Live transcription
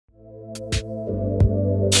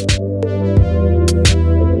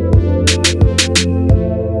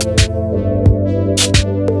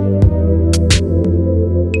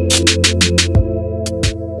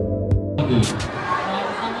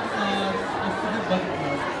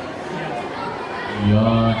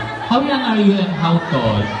Yun. How young are you and how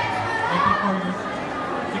tall?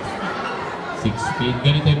 6 feet.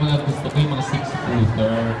 Ganito yung mga gusto ko, yung mga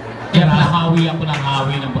 6-footer. Kaya hawi ako ng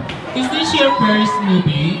hawi ng... Is this your first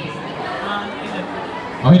movie?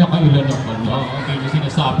 Ay, nakailan na pala. Hindi mo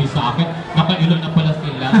sinasabi sa akin. Nakailan na pala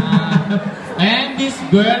sila. And this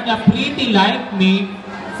girl na pretty like me,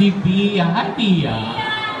 si Bia. Hi, Bia.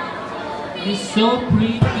 She's so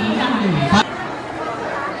pretty.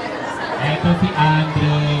 Ito si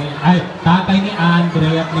Andre. Ay, tatay ni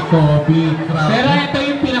Andre at ni Kobe. Pero ito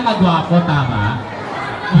yung pinakagwapo, tama?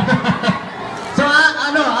 So,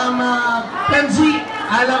 Kenji,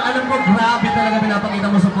 alam ko, grabe talaga pinapakita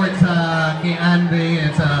mo support sa kay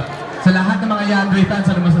Andre at sa lahat ng mga Yandre fans.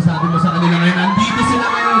 Ano masasabi mo sa kanila ngayon? Nandito sila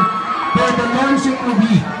ngayon for the launching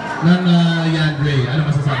movie ng Yandre. Ano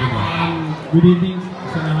masasabi mo? Good evening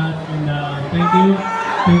sa lahat and thank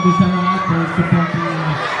you sa lahat for supporting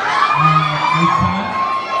my son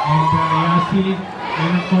and Yasi,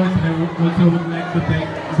 and of course I also would like to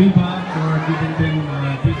thank Viva for giving them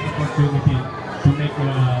this opportunity to make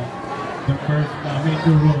the first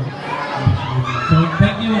major role in this movie. So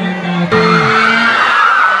thank you and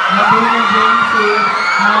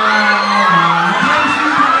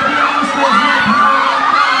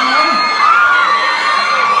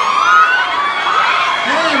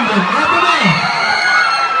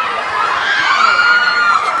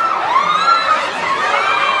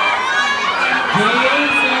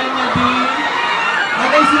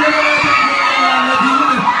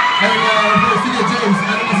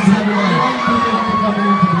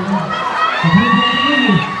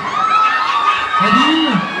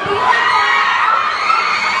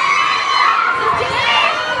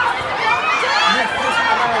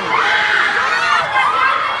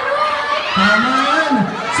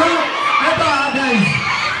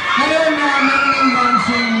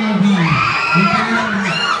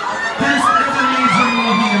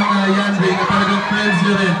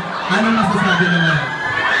ano masasabi naman?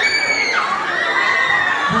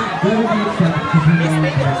 Very good shot.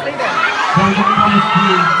 Stay there.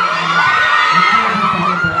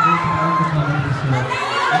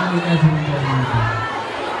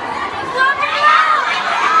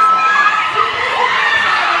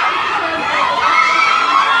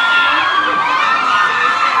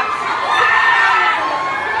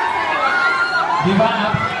 Di ba,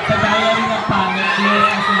 sa diary ng pangit, clear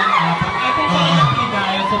na silang apat. Ito na yung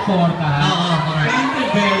pinagaya suporta. Thank you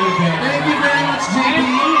very much. Thank you very much, JB.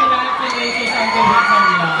 Congratulations on the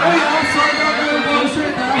weekend lang. Oh yeah, sold out the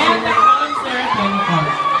concert. And the concert, then the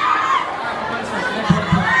concert.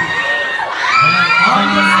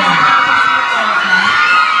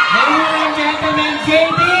 Ladies and gentlemen,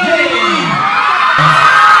 JB!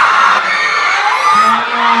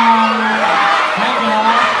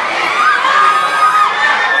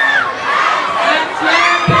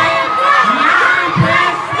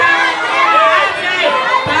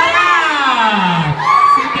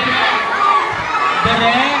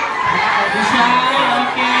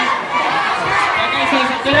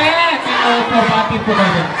 Pati po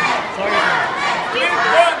kayo. Sorry, sir.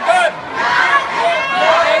 Good!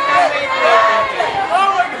 Wait. Oh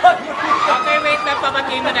my God! Okay, wait lang.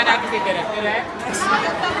 Pamatiin mo na natin si Direk. Direk?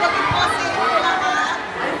 Magandang gabi po sa inyo lahat.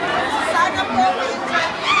 Sana po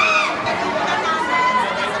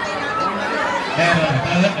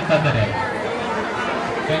Ito Direk.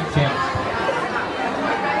 Check.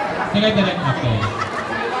 Sige Direk, okay.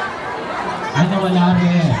 Ay, nawala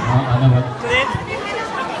rin. Nawala.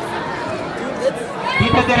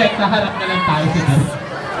 Dito Direk, naharap na lang tayo si Direk.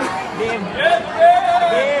 Game!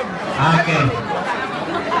 Okay.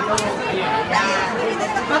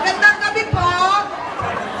 Magandang gabi po.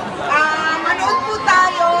 Manood po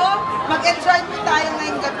tayo. Mag-enjoy po tayo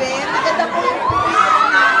ngayong gabi. Maganda po yung pipisa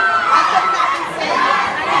na atom natin sa inyo.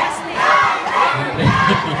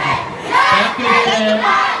 Thank you, Direk.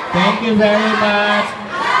 Thank you very much.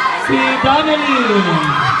 Si Donnelly.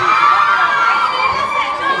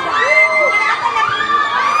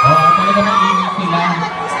 Talaga maingay sila.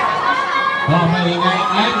 Maingay.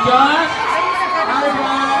 And Josh! Hi,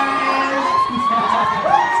 guys!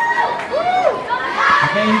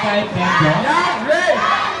 Okay, kahit na Josh.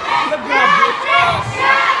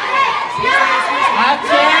 At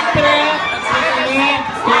syempre,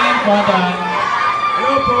 stay important.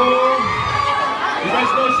 Hello po! You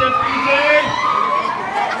guys know Chef PJ?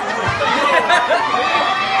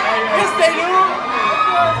 Yes, they do!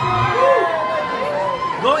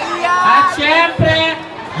 Go Iya! At syempre,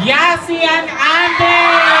 Yasi and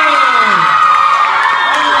Andre!